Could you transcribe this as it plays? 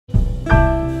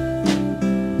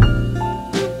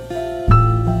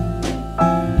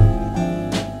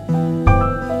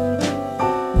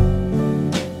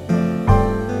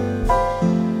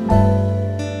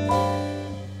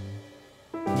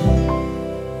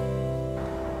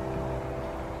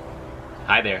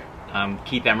Hi there, I'm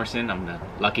Keith Emerson. I'm the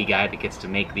lucky guy that gets to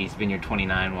make these Vineyard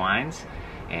 29 wines,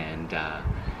 and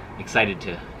excited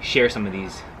to share some of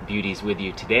these beauties with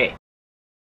you today.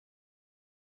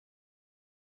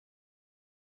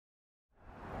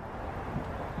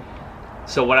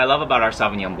 So what I love about our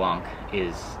Sauvignon Blanc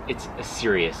is it's a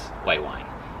serious white wine.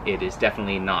 It is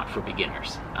definitely not for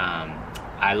beginners.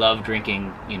 I love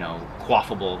drinking,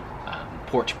 quaffable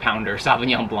porch pounder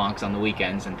Sauvignon Blancs on the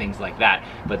weekends and things like that,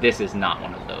 but this is not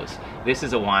one of those. This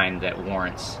is a wine that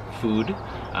warrants food.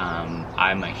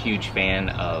 I'm a huge fan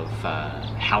of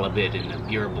halibut in a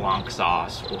beurre blanc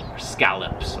sauce, or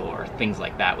scallops, or things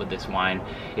like that with this wine.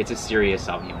 It's a serious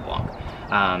Sauvignon Blanc.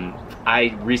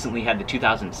 I recently had the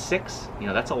 2006,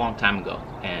 that's a long time ago,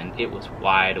 and it was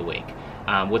wide awake.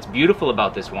 What's beautiful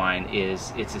about this wine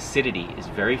is its acidity is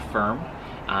very firm.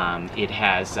 It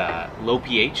has low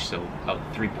pH, so about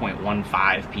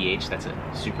 3.15 pH. That's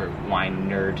a super wine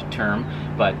nerd term,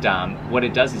 but what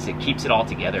it does is it keeps it all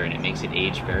together and it makes it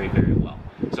age very, very well.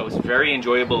 So it's very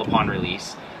enjoyable upon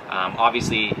release.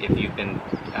 Obviously, if you've been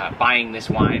buying this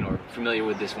wine or familiar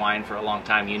with this wine for a long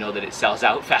time, you know that it sells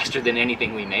out faster than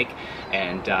anything we make,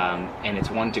 and it's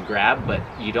one to grab, but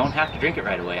you don't have to drink it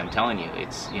right away. I'm telling you,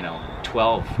 it's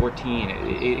 12, 14,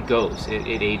 it goes.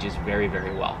 It ages very,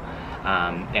 very well.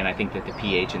 And I think that the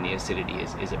pH and the acidity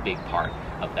is a big part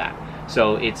of that.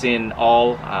 So it's in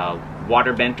all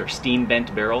water bent or steam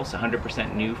bent barrels,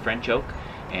 100% new French oak,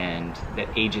 and that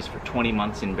ages for 20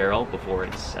 months in barrel before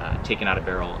it's taken out of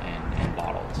barrel and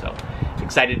bottled. So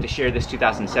excited to share this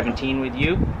 2017 with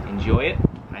you. Enjoy it.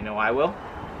 I know I will.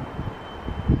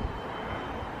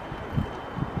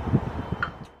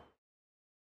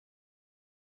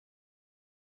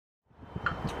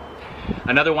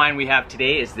 Another wine we have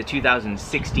today is the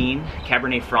 2016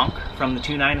 Cabernet Franc from the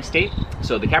 29 estate.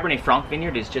 So the Cabernet Franc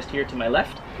vineyard is just here to my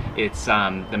left. It's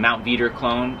the Mount Veeder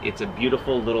clone. It's a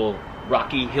beautiful little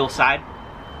rocky hillside,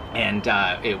 and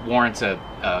it warrants a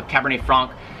Cabernet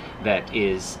Franc that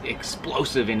is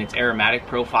explosive in its aromatic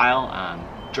profile.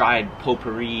 Dried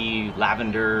potpourri,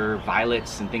 lavender,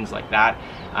 violets, and things like that.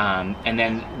 And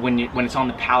then when it's on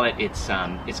the palate, it's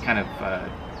kind of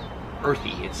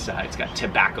earthy. It's got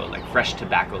tobacco, like fresh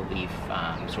tobacco leaf,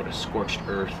 sort of scorched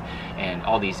earth, and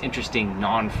all these interesting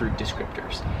non-fruit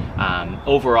descriptors.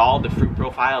 Overall, the fruit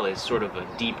profile is sort of a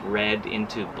deep red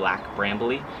into black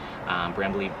brambly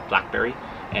blackberry,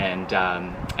 and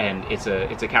it's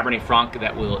a Cabernet Franc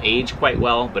that will age quite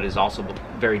well, but is also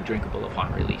very drinkable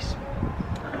upon release.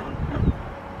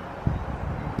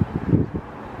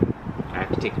 I have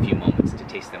to take a few moments to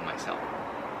taste them myself.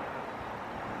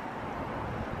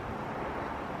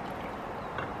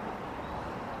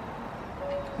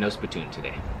 No spittoon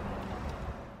today.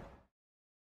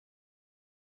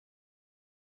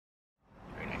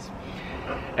 Very nice.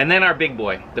 And then our big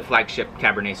boy, the flagship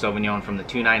Cabernet Sauvignon from the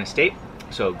 29 estate.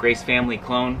 So Grace family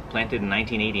clone, planted in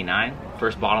 1989.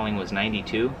 First bottling was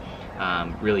 92.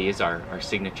 Really is our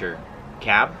signature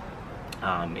cab,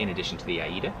 in addition to the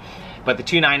Aida. But the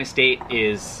 29 estate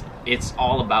it's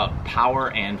all about power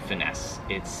and finesse.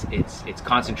 It's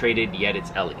concentrated, yet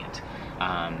it's elegant.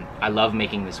 I love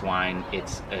making this wine.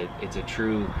 It's a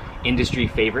true industry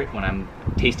favorite. When I'm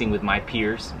tasting with my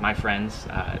peers, my friends,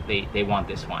 they want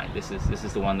this wine. This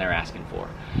is the one they're asking for,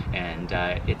 and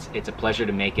it's a pleasure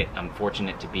to make it. I'm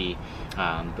fortunate to be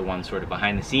the one sort of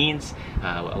behind the scenes,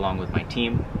 along with my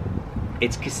team.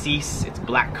 It's cassis, it's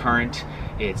black currant,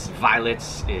 it's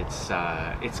violets, it's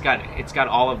got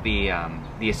all of the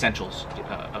essentials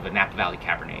of a Napa Valley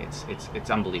Cabernet.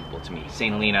 It's unbelievable to me.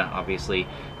 St. Helena, obviously,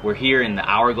 we're here in the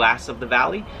hourglass of the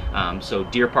valley, so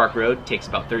Deer Park Road takes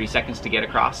about 30 seconds to get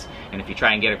across, and if you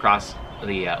try and get across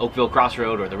the Oakville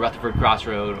Crossroad or the Rutherford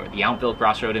Crossroad or the Yountville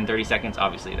Crossroad in 30 seconds,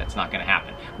 obviously that's not going to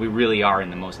happen. We really are in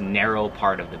the most narrow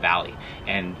part of the valley,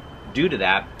 and due to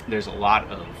that, there's a lot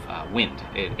of wind.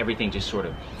 Everything just sort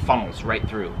of funnels right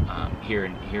through here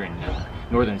in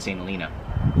northern St. Helena.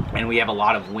 And we have a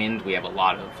lot of wind, we have a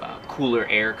lot of cooler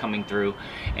air coming through,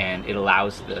 and it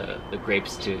allows the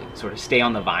grapes to sort of stay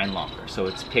on the vine longer. So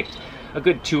it's picked a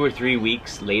good 2 or 3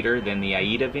 weeks later than the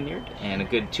Aida vineyard, and a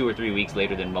good 2 or 3 weeks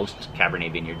later than most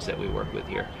Cabernet vineyards that we work with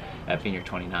here at Vineyard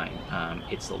 29.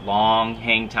 It's a long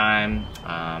hang time.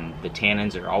 The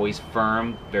tannins are always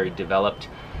firm, very developed,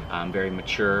 very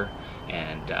mature,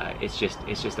 and it's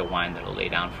just a wine that'll lay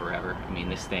down forever. I mean,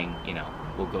 this thing,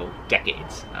 will go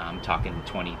decades. I'm talking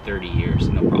 20, 30 years,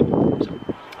 no problem. So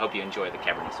I hope you enjoy the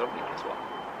Cabernet Sauvignon as well.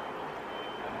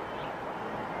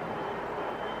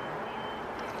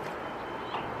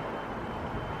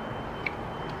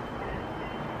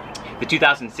 The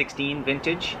 2016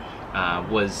 vintage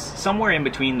was somewhere in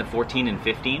between the 14 and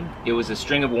 15. It was a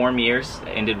string of warm years,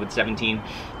 ended with 17,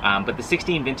 but the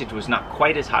 16 vintage was not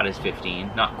quite as hot as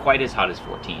 15, not quite as hot as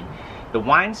 14. The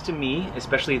wines, to me,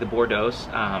 especially the Bordeaux's,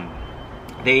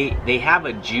 they have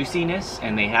a juiciness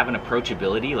and they have an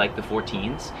approachability like the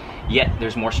 14s, yet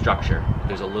there's more structure.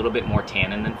 There's a little bit more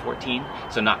tannin than 14,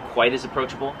 so not quite as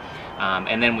approachable.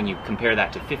 And then when you compare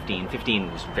that to 15,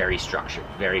 15 was very structured,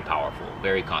 very powerful,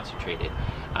 very concentrated.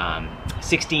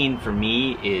 16 for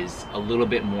me is a little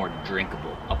bit more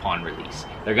drinkable upon release.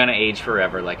 They're gonna age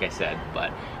forever, like I said,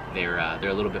 but they're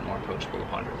a little bit more approachable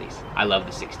upon release. I love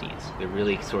the 16s. They're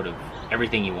really sort of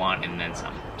everything you want and then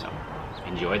some, so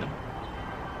enjoy them.